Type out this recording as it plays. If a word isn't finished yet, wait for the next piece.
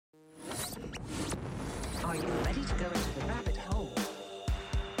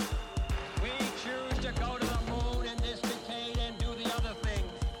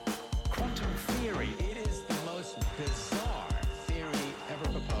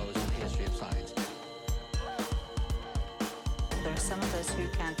There are some of us who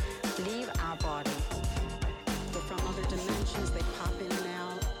can leave our body. But from other dimensions, they pop in and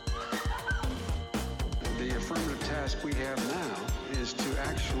out. The affirmative task we have now is to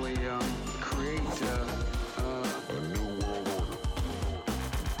actually create a new world order.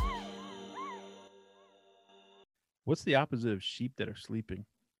 What's the opposite of sheep that are sleeping?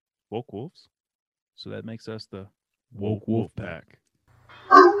 Woke wolves. So that makes us the woke wolf pack.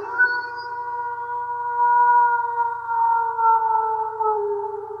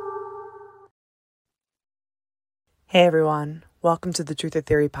 Hey everyone, welcome to the Truth or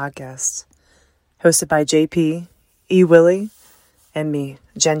Theory podcast, hosted by JP, E. Willie, and me,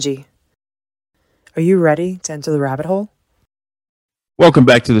 Genji. Are you ready to enter the rabbit hole? Welcome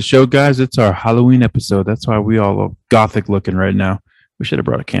back to the show, guys. It's our Halloween episode. That's why we all look gothic looking right now. We should have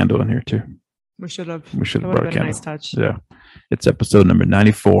brought a candle in here too. We should have. We should have That brought a would have been a candle. nice touch. Yeah. It's episode number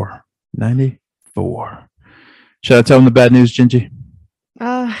 94. 94. Should I tell them the bad news, Gingy?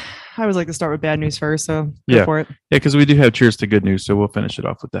 I always like to start with bad news first, so go Yeah. for it. Yeah, because we do have cheers to good news, so we'll finish it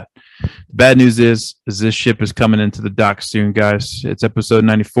off with that. The bad news is this ship is coming into the dock soon, guys. It's episode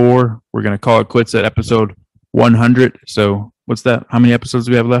 94. We're going to call it quits at episode 100. So what's that? How many episodes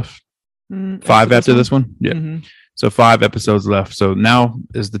do we have left? 5 after this one? Yeah. Mhm. So 5 episodes left. So now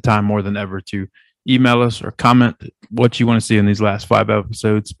is the time more than ever to email us or comment what you want to see in these last 5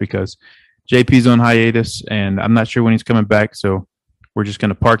 episodes, because JP's on hiatus and I'm not sure when he's coming back. So we're just going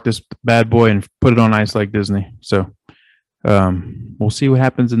to park this bad boy and put it on ice like Disney. So we'll see what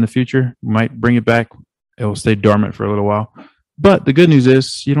happens in the future. We might bring it back. It will stay dormant for a little while. But the good news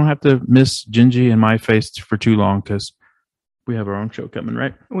is you don't have to miss Gingy and my face for too long, because we have our own show coming,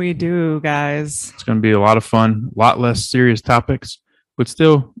 right? We do, guys. It's going to be a lot of fun, a lot less serious topics, but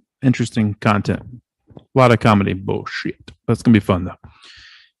still interesting content. A lot of comedy bullshit. But it's going to be fun, though.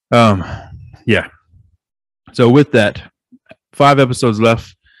 Yeah. So with that, 5 episodes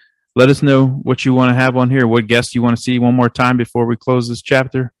left. Let us know what you want to have on here, what guests you want to see one more time before we close this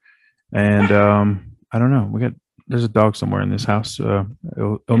chapter. And I don't know. There's a dog somewhere in this house.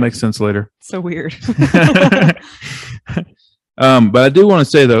 It'll make sense later. So weird. But I do want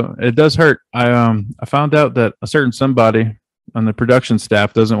to say, though, it does hurt. I found out that a certain somebody on the production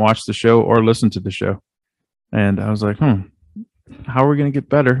staff doesn't watch the show or listen to the show. And I was like, how are we going to get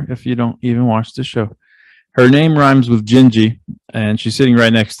better if you don't even watch the show? Her name rhymes with Gingy, and she's sitting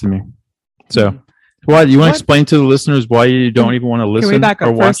right next to me. So, why do you want to explain to the listeners why you don't even want to listen Can we back or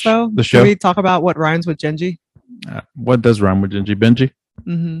up watch first, though? the show? Can we talk about what rhymes with Genji? What does rhyme with Gingy? Benji?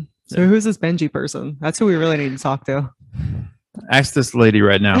 Mm-hmm. So who's this Benji person? That's who we really need to talk to. Ask this lady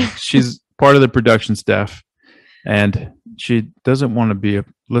right now. She's part of the production staff, and she doesn't want to be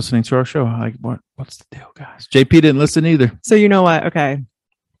listening to our show. Like, what's the deal, guys? JP didn't listen either. So you know what? Okay.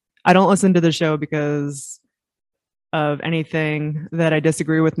 I don't listen to the show because of anything that I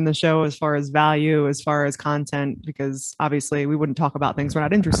disagree with in the show as far as value, as far as content, because obviously we wouldn't talk about things we're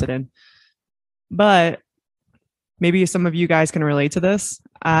not interested in. But maybe some of you guys can relate to this.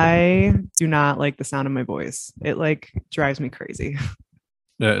 I do not like the sound of my voice. It drives me crazy.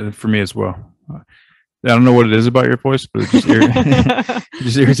 For me as well. I don't know what it is about your voice, but it just, it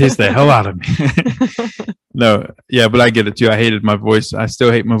just irritates the hell out of me. No, yeah, but I get it too. I hated my voice. I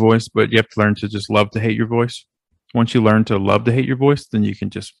still hate my voice, but you have to learn to just love to hate your voice. Once you learn to love to hate your voice, then you can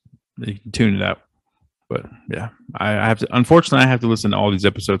tune it out. But yeah, I have to. Unfortunately, I have to listen to all these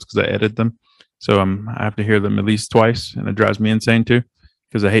episodes because I edit them. So I have to hear them at least twice, and it drives me insane too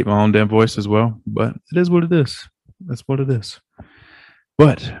because I hate my own damn voice as well. But it is what it is. That's what it is.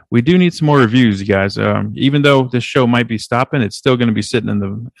 But we do need some more reviews, you guys. Even though this show might be stopping, it's still going to be sitting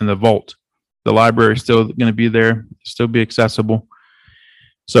in the vault. The library is still going to be there, still be accessible.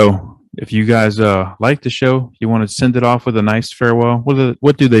 So if you guys like the show, you want to send it off with a nice farewell,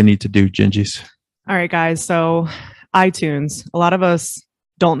 what do they need to do, Gingies? All right, guys. So iTunes. A lot of us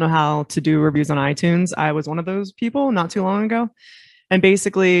don't know how to do reviews on iTunes. I was one of those people not too long ago. And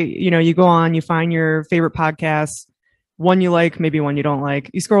basically, you go on, you find your favorite podcasts, one you like, maybe one you don't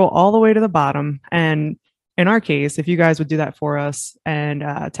like. You scroll all the way to the bottom. And in our case, if you guys would do that for us and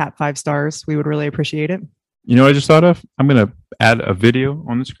tap 5 stars, we would really appreciate it. You know what I just thought of? I'm going to add a video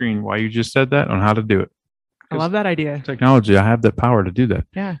on the screen while you just said that on how to do it. I love that idea. Technology, I have that power to do that.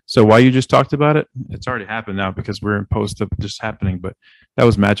 Yeah. So while you just talked about it, it's already happened now because we're in post of just happening. But that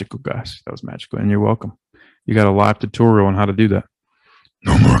was magical, guys. That was magical. And you're welcome. You got a live tutorial on how to do that.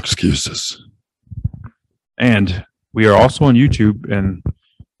 No more excuses. And we are also on YouTube, and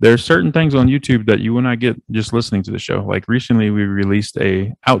there's certain things on YouTube that you will not get just listening to the show. Like recently, we released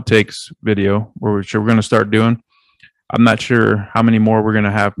a outtakes video, which we're going to start doing. I'm not sure how many more we're going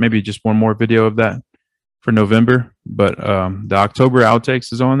to have. Maybe just one more video of that. for November, but the October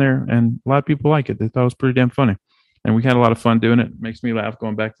outtakes is on there, and a lot of people like it. They thought it was pretty damn funny, and we had a lot of fun doing it. Makes me laugh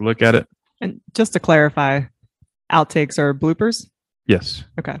going back to look at it. And just to clarify, outtakes are bloopers? Yes.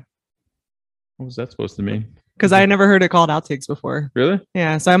 Okay. What was that supposed to mean? Because I never heard it called outtakes before. Really?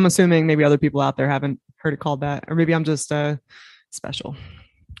 Yeah. So I'm assuming maybe other people out there haven't heard it called that. Or maybe I'm just special.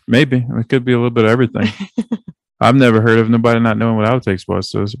 Maybe. It could be a little bit of everything. I've never heard of nobody not knowing what outtakes was.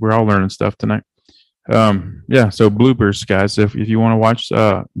 So we're all learning stuff tonight. Yeah. So bloopers, guys. If you want to watch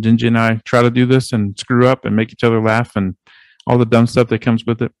Gingy and I try to do this and screw up and make each other laugh and all the dumb stuff that comes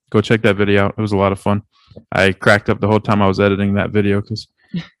with it, go check that video out. It was a lot of fun. I cracked up the whole time I was editing that video because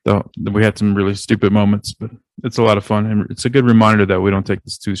we had some really stupid moments, but it's a lot of fun. And it's a good reminder that we don't take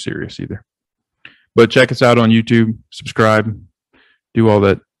this too serious either. But check us out on YouTube, subscribe, do all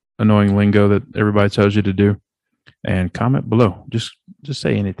that annoying lingo that everybody tells you to do, and comment below. Just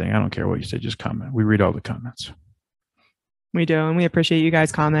say anything. I don't care what you say. Just comment. We read all the comments. We do, and we appreciate you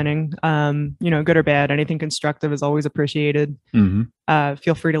guys commenting. Good or bad, anything constructive is always appreciated. Mm-hmm.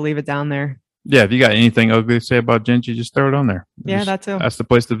 Feel free to leave it down there. Yeah, if you got anything ugly to say about Gingy, just throw it on there. Yeah, that too. That's the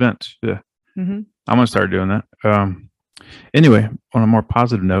place to vent. Yeah. Mm-hmm. I'm going to start doing that. Anyway, on a more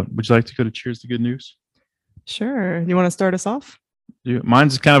positive note, would you like to go to Cheers to Good News? Sure. You want to start us off?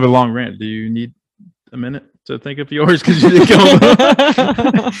 Mine's kind of a long rant. Do you need a minute to think of yours? Because you didn't come.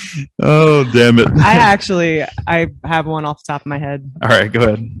 Oh, damn it. I have one off the top of my head. All right, go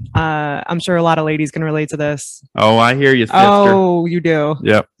ahead. I'm sure a lot of ladies can relate to this. Oh, I hear you, sister. Oh, you do.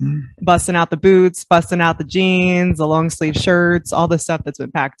 Yep. Busting out the boots, busting out the jeans, the long sleeve shirts, all the stuff that's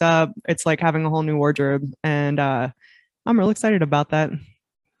been packed up. It's like having a whole new wardrobe. And I'm real excited about that.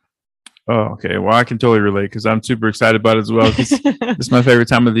 Oh, okay. Well, I can totally relate because I'm super excited about it as well. This is my favorite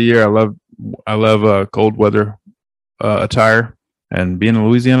time of the year. I love cold weather attire. And being a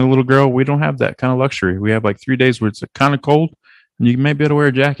Louisiana little girl, we don't have that kind of luxury. We have like 3 days where it's kind of cold, and you may be able to wear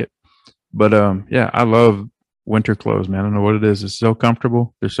a jacket. But yeah, I love winter clothes, man. I don't know what it is. It's so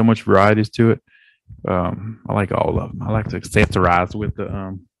comfortable. There's so much varieties to it. I like all of them. I like to accessorize with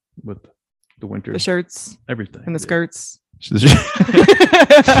the winter, the shirts, everything, and the skirts. The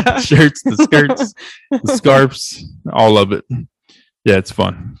shirts, the skirts, the scarves, all of it. Yeah, it's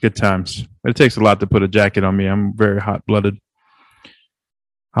fun. Good times. But it takes a lot to put a jacket on me. I'm very hot-blooded.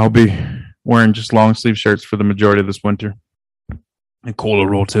 I'll be wearing just long sleeve shirts for the majority of this winter. And cola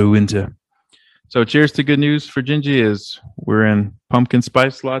roll too into. So cheers to good news for Gingy is we're in pumpkin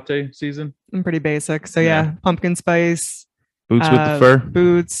spice latte season. I'm pretty basic. So yeah, pumpkin spice. Boots with the fur.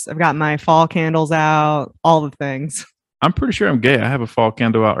 Boots. I've got my fall candles out, all the things. I'm pretty sure I'm gay. I have a fall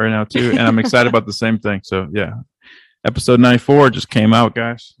candle out right now too. And I'm excited about the same thing. So yeah. Episode 94 just came out,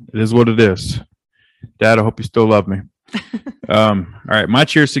 guys. It is what it is. Dad, I hope you still love me. All right. My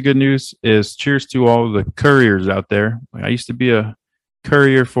cheers to good news is cheers to all the couriers out there. I used to be a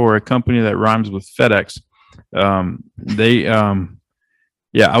courier for a company that rhymes with FedEx. I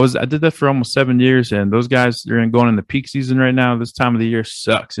did that for almost 7 years, and those guys are going into peak season right now. This time of the year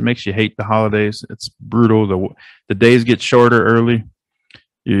sucks. It makes you hate the holidays. It's brutal. The days get shorter early.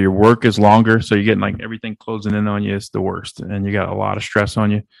 Your work is longer, so you're getting like everything closing in on you. It's the worst, and you got a lot of stress on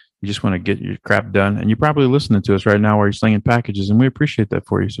you. You just want to get your crap done, and you're probably listening to us right now while you're slinging packages, and we appreciate that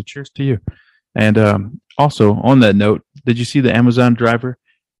for you. So cheers to you. And also, on that note, did you see the Amazon driver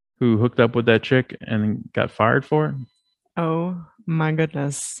who hooked up with that chick and got fired for it? Oh, my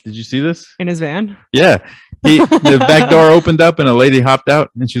goodness. Did you see this? In his van? Yeah. The back door opened up, and a lady hopped out,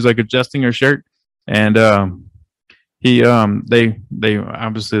 and she was like adjusting her shirt. And they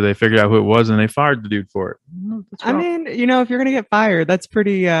obviously they figured out who it was, and they fired the dude for it. I mean, if you're gonna get fired, that's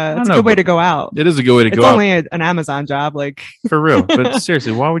pretty. That's a good way to go out. It is a good way to go out. It's only an Amazon job, like for real. But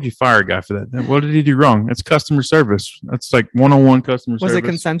seriously, why would you fire a guy for that? What did he do wrong? It's customer service. That's like one-on-one customer service. Was it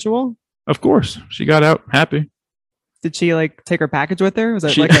consensual? Of course, she got out happy. Did she like take her package with her? Was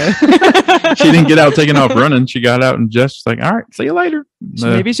that she didn't get out taking off running. She got out and just like, all right, see you later.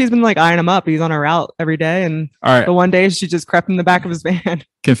 Maybe she's been like eyeing him up. He's on her route every day. And all right, the one day she just crept in the back of his van.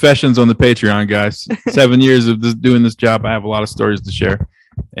 Confessions on the Patreon, guys. 7 years of doing this job. I have a lot of stories to share.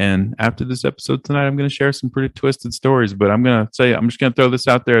 And after this episode tonight, I'm going to share some pretty twisted stories, but I'm just going to throw this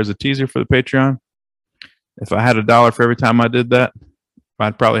out there as a teaser for the Patreon. If I had $1 for every time I did that,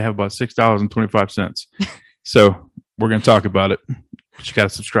 I'd probably have about $6.25. So we're going to talk about it. But you got to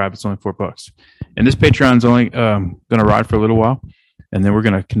subscribe. It's only $4. And this Patreon's only going to ride for a little while. And then we're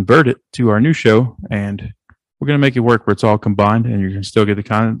going to convert it to our new show. And we're going to make it work where it's all combined. And you're going to still get the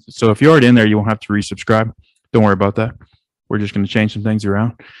content. So if you're already in there, you won't have to resubscribe. Don't worry about that. We're just going to change some things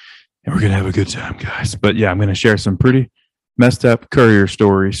around. And we're going to have a good time, guys. But yeah, I'm going to share some pretty messed up courier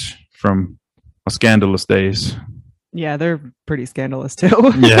stories from scandalous days. Yeah, they're pretty scandalous too.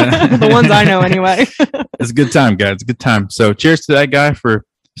 Yeah. The ones I know anyway. It's a good time, guys. It's a good time. So cheers to that guy for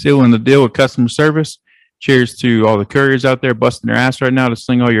sealing the deal with customer service. Cheers to all the couriers out there busting their ass right now to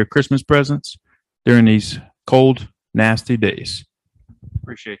sling all your Christmas presents during these cold, nasty days.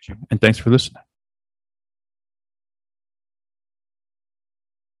 Appreciate you. And thanks for listening.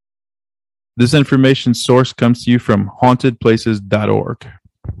 This information source comes to you from hauntedplaces.org.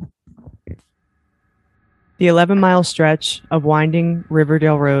 The 11-mile stretch of winding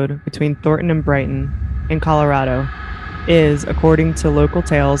Riverdale Road between Thornton and Brighton in Colorado is, according to local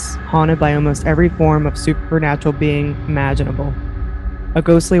tales, haunted by almost every form of supernatural being imaginable. A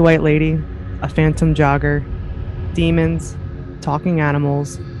ghostly white lady, a phantom jogger, demons, talking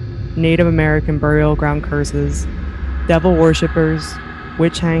animals, Native American burial ground curses, devil worshippers,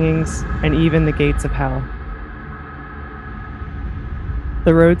 witch hangings, and even the gates of hell.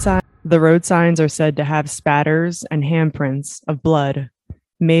 The road signs are said to have spatters and handprints of blood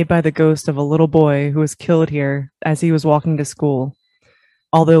made by the ghost of a little boy who was killed here as he was walking to school,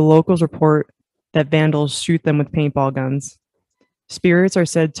 although locals report that vandals shoot them with paintball guns. Spirits are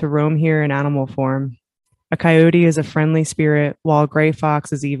said to roam here in animal form. A coyote is a friendly spirit, while a gray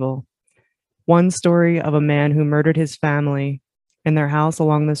fox is evil. One story of a man who murdered his family in their house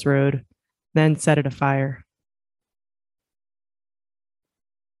along this road, then set it afire.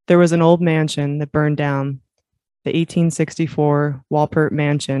 There was an old mansion that burned down, the 1864 Walpert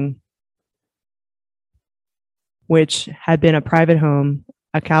Mansion, which had been a private home,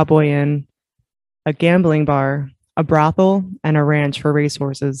 a cowboy inn, a gambling bar, a brothel, and a ranch for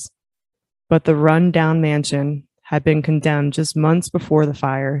racehorses. But the run-down mansion had been condemned just months before the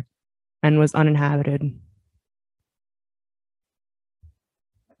fire and was uninhabited.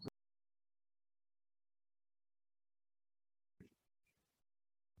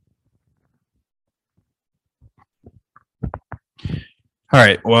 All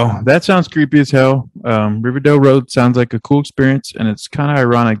right. Well, that sounds creepy as hell. Riverdale Road sounds like a cool experience, and it's kind of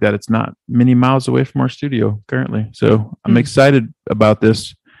ironic that it's not many miles away from our studio currently. So I'm excited about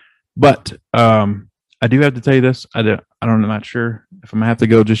this. But I do have to tell you this. I'm not sure if I'm gonna have to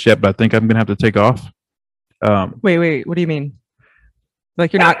go just yet, but I think I'm gonna have to take off. Wait. What do you mean?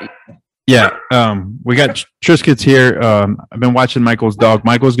 Like you're not? Yeah. We got Triscuits here. I've been watching Michael's dog.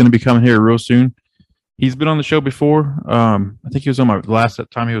 Michael's gonna be coming here real soon. He's been on the show before. I think he was on my last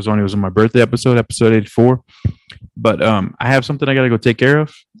time he was on my birthday episode 84. But I have something I got to go take care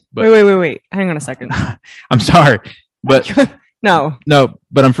of. But Wait. Hang on a second. I'm sorry, but No,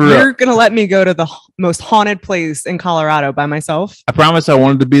 but I'm for real. You're going to let me go to the most haunted place in Colorado by myself? I promise I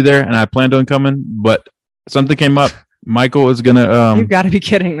wanted to be there and I planned on coming, but something came up. Michael is going to You've got to be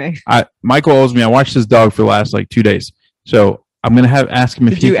kidding me. Michael owes me. I watched his dog for the last 2 days. So I'm going to ask him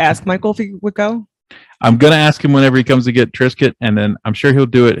if Did you ask Michael if he would go? I'm going to ask him whenever he comes to get Triscuit, and then I'm sure he'll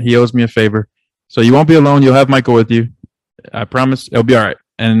do it. He owes me a favor. So you won't be alone. You'll have Michael with you. I promise it'll be all right.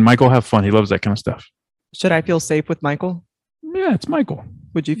 And Michael will have fun. He loves that kind of stuff. Should I feel safe with Michael? Yeah, it's Michael.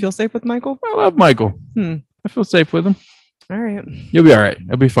 Would you feel safe with Michael? I love Michael. I feel safe with him. All right. You'll be all right.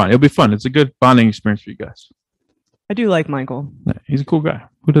 It'll be fun. It'll be fun. It's a good bonding experience for you guys. I do like Michael. Yeah, he's a cool guy.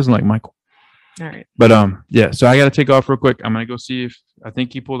 Who doesn't like Michael? All right. But yeah, so I got to take off real quick. I'm going to go see if I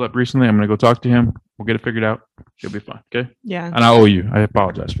think he pulled up recently. I'm going to go talk to him. We'll get it figured out. It'll be fun. Okay. Yeah. And I owe you. I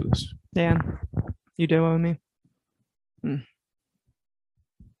apologize for this. Yeah. You do owe me.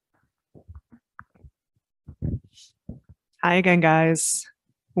 Hi again, guys.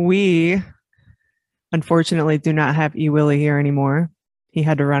 We unfortunately do not have E. Willie here anymore. He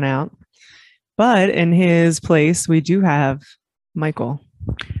had to run out. But in his place, we do have Michael.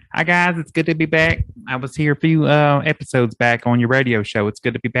 Hi guys, it's good to be back. I was here a few episodes back on your radio show. It's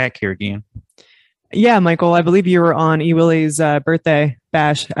good to be back here again. Yeah, Michael, I believe you were on E. Willie's birthday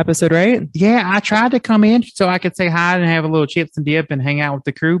bash episode, right? Yeah, I tried to come in so I could say hi and have a little chips and dip and hang out with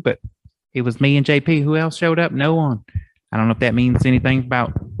the crew, but it was me and JP. Who else showed up? No one. I don't know if that means anything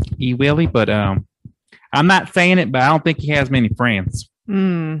about E. Willie, but I'm not saying it, but I don't think he has many friends.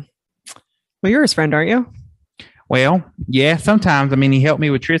 Well, you're his friend, aren't you? Well, yeah, sometimes. I mean, he helped me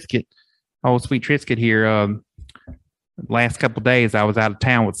with Triscuit. Oh, sweet Triscuit here. Last couple of days, I was out of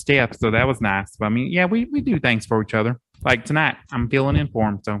town with Steph, so that was nice. But, I mean, yeah, we do things for each other. Like tonight, I'm filling in for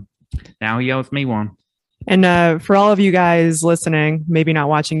him, so now he owes me one. And for all of you guys listening, maybe not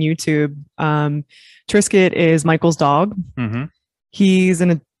watching YouTube, Triscuit is Michael's dog. Mm-hmm. He's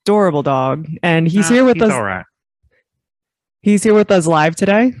an adorable dog, and he's here with us. All right. He's here with us live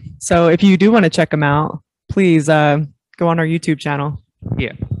today. So if you do want to check him out, please go on our YouTube channel.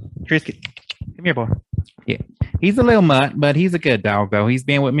 Yeah. Triscuit, come here, boy. He's a little mutt, but he's a good dog though. He's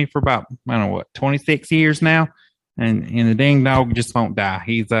been with me for about, I don't know what, 26 years now. And the dang dog just won't die.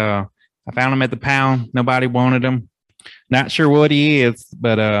 He's I found him at the pound. Nobody wanted him. Not sure what he is,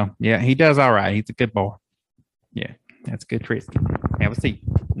 but yeah, he does all right. He's a good boy. Yeah, that's good, Trisket. Have a seat.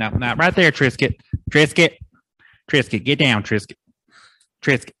 No, not right there, Trisket. Trisket, get down, Trisket.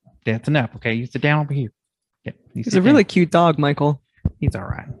 Trisket, that's enough. Okay, you sit down over here. Yeah, He's a really cute dog, Michael. He's all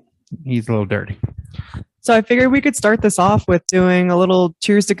right. He's a little dirty. So I figured we could start this off with doing a little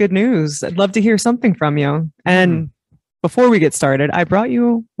cheers to good news. I'd love to hear something from you. And before we get started, I brought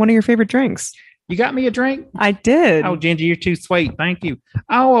you one of your favorite drinks. You got me a drink? I did. Oh, Ginger, you're too sweet. Thank you.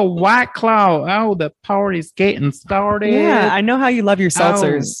 Oh, a White Claw. Oh, the party's getting started. Yeah, I know how you love your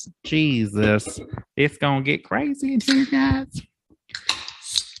seltzers. Oh, Jesus. It's going to get crazy in here, guys.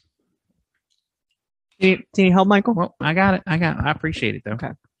 Do you need help, Michael? Well, I got it. I appreciate it, though.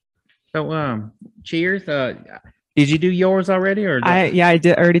 Okay. So, cheers. Did you do yours already? Or I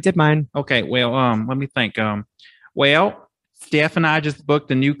did. Already did mine. Okay. Well, let me think. Well, Steph and I just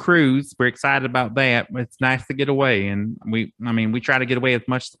booked a new cruise. We're excited about that. It's nice to get away, and we try to get away as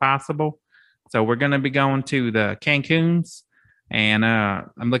much as possible. So we're going to be going to the Cancun's, and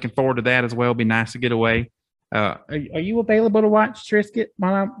I'm looking forward to that as well. It'll be nice to get away. Are you available to watch Trisket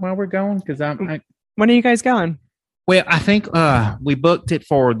while we're going? Because When are you guys going? Well, I think we booked it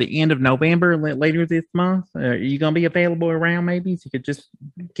for the end of November, later this month. Are you going to be available around maybe? So you could just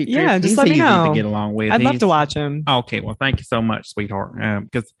keep just let me know. To get along with. I'd love to watch him. Okay, well, thank you so much, sweetheart.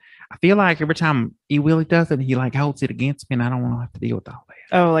 Because I feel like every time he really does it, he like holds it against me, and I don't want to have to deal with all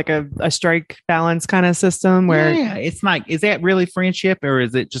that. Oh, like a strike balance kind of system where it's like, is that really friendship, or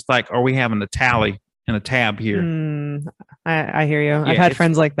is it just like, are we having a tally and a tab here? I hear you. Yeah, I've had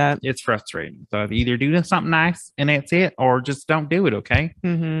friends like that. It's frustrating. So either do something nice and that's it, or just don't do it. Okay.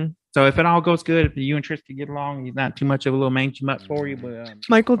 Mm-hmm. So if it all goes good, if you and Tristan get along, he's not too much of a little mangy mutt for you. But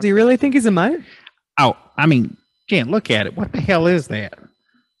Michael, do you really think he's a mutt? Oh, I mean, Jen, look at it. What the hell is that?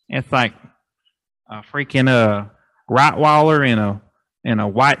 It's like a freaking Rottweiler and a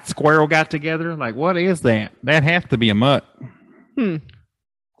white squirrel got together. Like, what is that? That has to be a mutt. I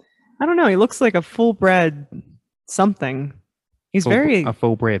don't know. He looks like a full-bred something. He's a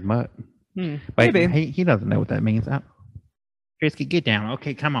full-bred mutt. But maybe he doesn't know what that means. Trisket, get down.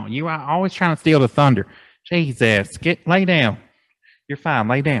 Okay, come on. You are always trying to steal the thunder. Jesus, lay down. You're fine.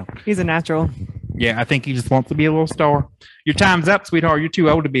 Lay down. He's a natural. Yeah, I think he just wants to be a little star. Your time's up, sweetheart. You're too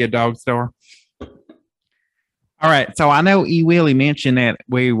old to be a dog star. All right. So I know E. Willie mentioned that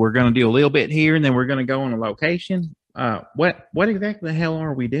we were going to do a little bit here, and then we're going to go on a location. What exactly the hell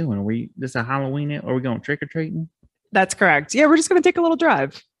are we doing? Are we this a Halloween? Are we going trick or treating? That's correct. Yeah, we're just going to take a little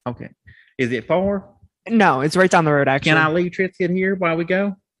drive. Okay. Is it far? No, it's right down the road, actually. Can I leave Trisket here while we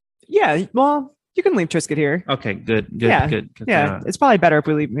go? Yeah, well, you can leave Trisket here. Okay, good. Yeah, it's probably better if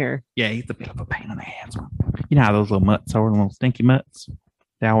we leave him here. Yeah, he's a bit of a pain in the ass. You know how those little mutts are, little stinky mutts?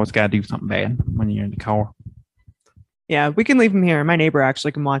 They always got to do something bad when you're in the car. Yeah, we can leave him here. My neighbor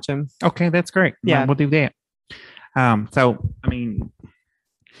actually can watch him. Okay, that's great. Yeah. We'll do that. So, I mean...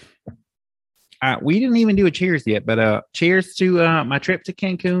 we didn't even do a cheers yet, but cheers to my trip to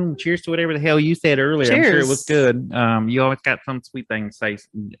Cancun. Cheers to whatever the hell you said earlier. Cheers. I'm sure it was good. You always got some sweet thing to say,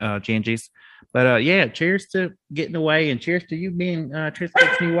 Gingies. But yeah, cheers to getting away, and cheers to you being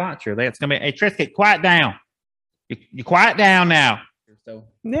Triscuit's new watcher. That's gonna be. Hey, Triscuit, quiet down. You quiet down now. So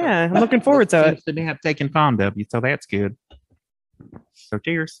yeah, I'm looking forward to it. To have taken fond of you, so that's good. So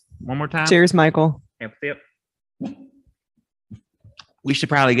cheers one more time. Cheers, Michael. Have a sip. We should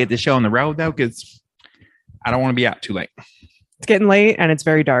probably get this show on the road, though, because I don't want to be out too late. It's getting late, and it's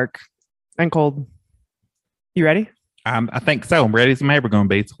very dark and cold. You ready? I think so. I'm ready as I'm ever going to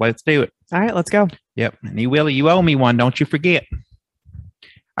be, so let's do it. All right, let's go. Yep. And you, Willie, you owe me one. Don't you forget.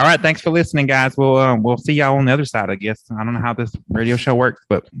 All right. Thanks for listening, guys. We'll see y'all on the other side, I guess. I don't know how this radio show works,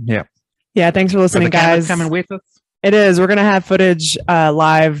 but yeah. Yeah, thanks for listening, guys. Coming with us? It is. We're going to have footage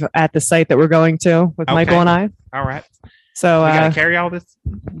live at the site that we're going to with Michael and I. All right. So we gotta carry all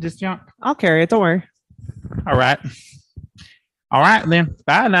this junk. I'll carry it. Don't worry. All right then.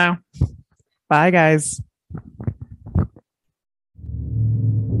 Bye now. Bye, guys.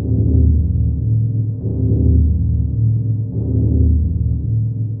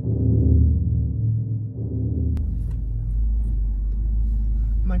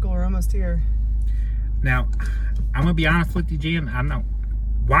 Michael, we're almost here. Now, I'm gonna be honest with you, Jen. I know.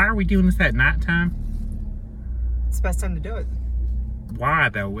 Why are we doing this at nighttime? It's the best time to do it. Why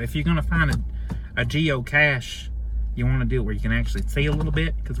though? If you're gonna find a geocache, you want to do it where you can actually see a little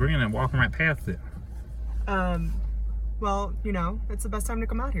bit, because we're gonna walk right past it. Well, you know, it's the best time to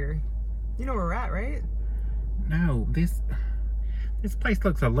come out here. You know where we're at, right? No, this place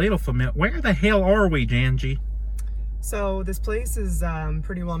looks a little familiar. Where the hell are we, Janji? So this place is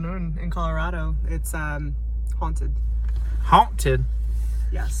pretty well known in Colorado. It's haunted. Haunted?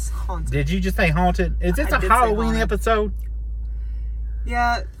 Yes, haunted. Did you just say haunted? Is this I a did say Halloween haunted. episode?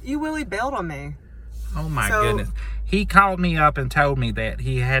 Yeah, you Willie bailed on me. Oh my So- goodness. He called me up and told me that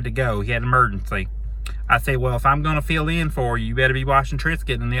he had to go. He had an emergency. I said, well, if I'm going to fill in for you, you better be watching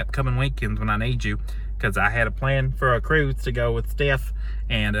Trisket in the upcoming weekends when I need you. Because I had a plan for a cruise to go with Steph.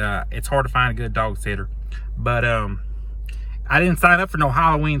 And it's hard to find a good dog sitter. But I didn't sign up for no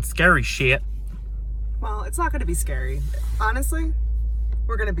Halloween scary shit. Well, it's not going to be scary. Honestly,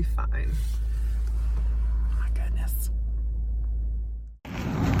 we're going to be fine. Oh my goodness.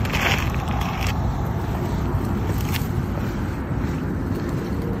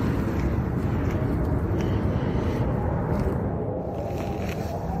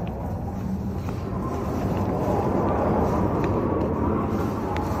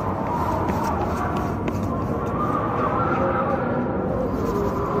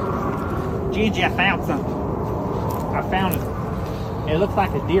 Gigi, I found something. I found it. It looks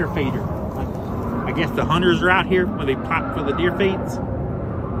like a deer feeder. I guess the hunters are out here where they pop for the deer feeds.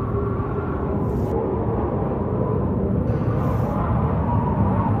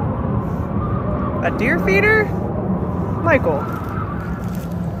 A deer feeder? Michael,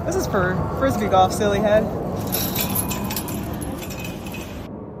 this is for frisbee golf, silly head.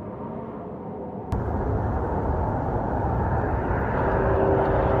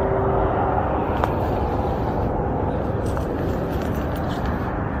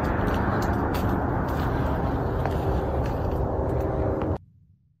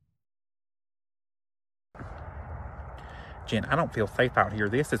 Jen, I don't feel safe out here.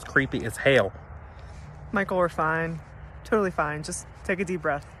 This is creepy as hell. Michael, we're fine. Totally fine. Just take a deep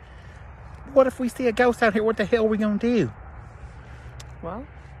breath. What if we see a ghost out here? What the hell are we gonna do? Well,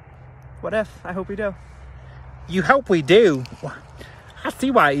 what if? I hope we do. You hope we do. I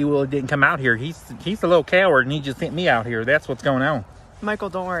see why Ewell didn't come out here. He's a little coward and he just sent me out here. That's what's going on. Michael,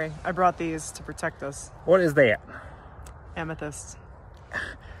 don't worry. I brought these to protect us. What is that? Amethyst.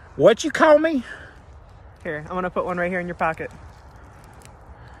 What you call me? Here, I'm gonna put one right here in your pocket.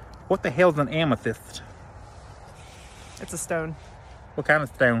 What the hell's an amethyst? It's a stone. What kind of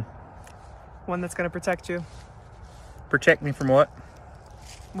stone? One that's gonna protect you. Protect me from what?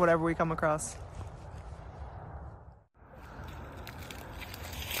 Whatever we come across.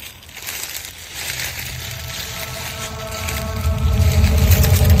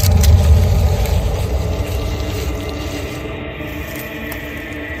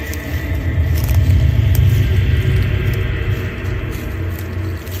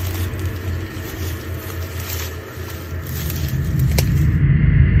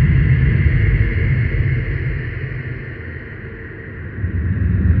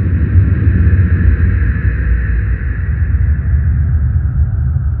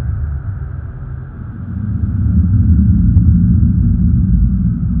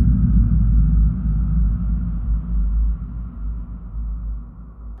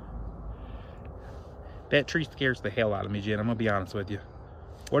 That tree scares the hell out of me, Jen. I'm gonna be honest with you.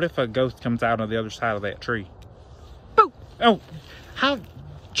 What if a ghost comes out on the other side of that tree? Boo! Oh, how?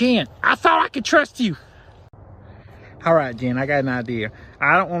 Jen, I thought I could trust you. All right, Jen, I got an idea.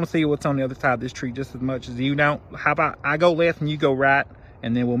 I don't want to see what's on the other side of this tree just as much as you don't. How about I go left and you go right,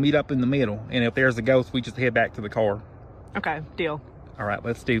 and then we'll meet up in the middle. And if there's a ghost, we just head back to the car. Okay, deal. All right,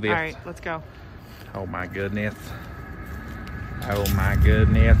 let's do this. All right, let's go. Oh my goodness. Oh my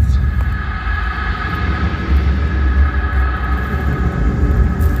goodness.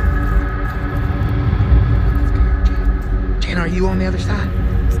 Jen, are you on the other side?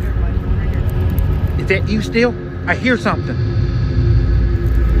 Is that you still? I hear something.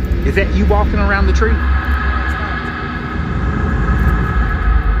 Is that you walking around the tree?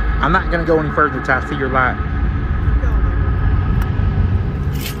 I'm not gonna go any further until I see your light.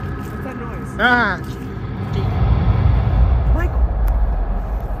 What's that noise? Ah,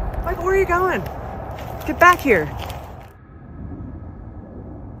 Michael! Michael, where are you going? Get back here.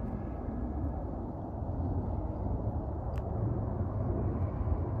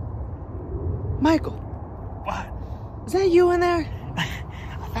 Michael, what? is that you in there?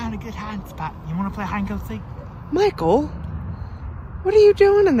 I found a good hiding spot. You wanna play hide and go seek? Michael, what are you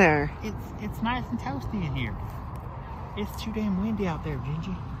doing in there? It's nice and toasty in here. It's too damn windy out there,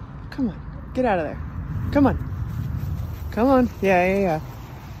 Gingy. Come on, get out of there. Come on. Come on. Yeah.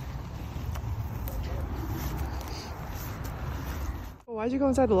 Why'd you go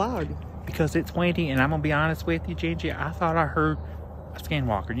inside the loud? Because it's windy, and I'm gonna be honest with you, Gingy. I thought I heard a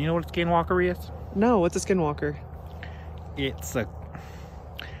skinwalker. Do you know what a skinwalker is? No, what's a skinwalker? It's like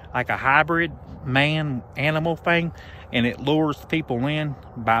a hybrid man animal thing, and it lures people in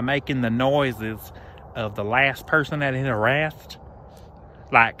by making the noises of the last person that it harassed,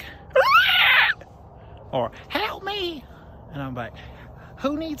 like or help me, and I'm like,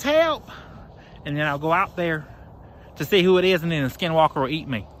 who needs help? And then I'll go out there to see who it is, and then the skinwalker will eat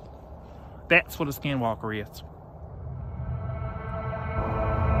me. That's what a skinwalker is.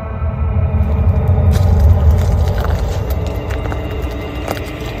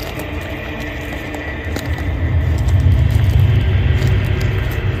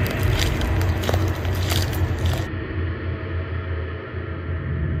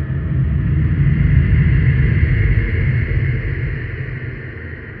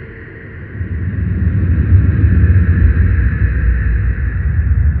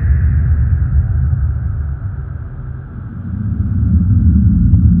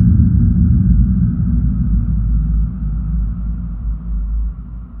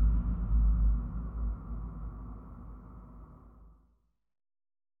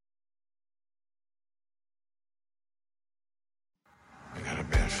 I got a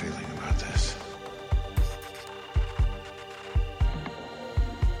bad feeling about this.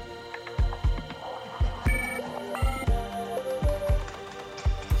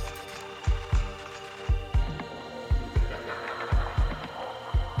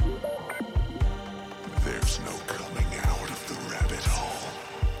 There's no coming out of the rabbit hole.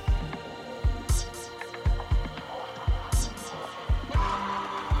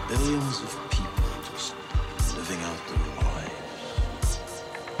 Billions of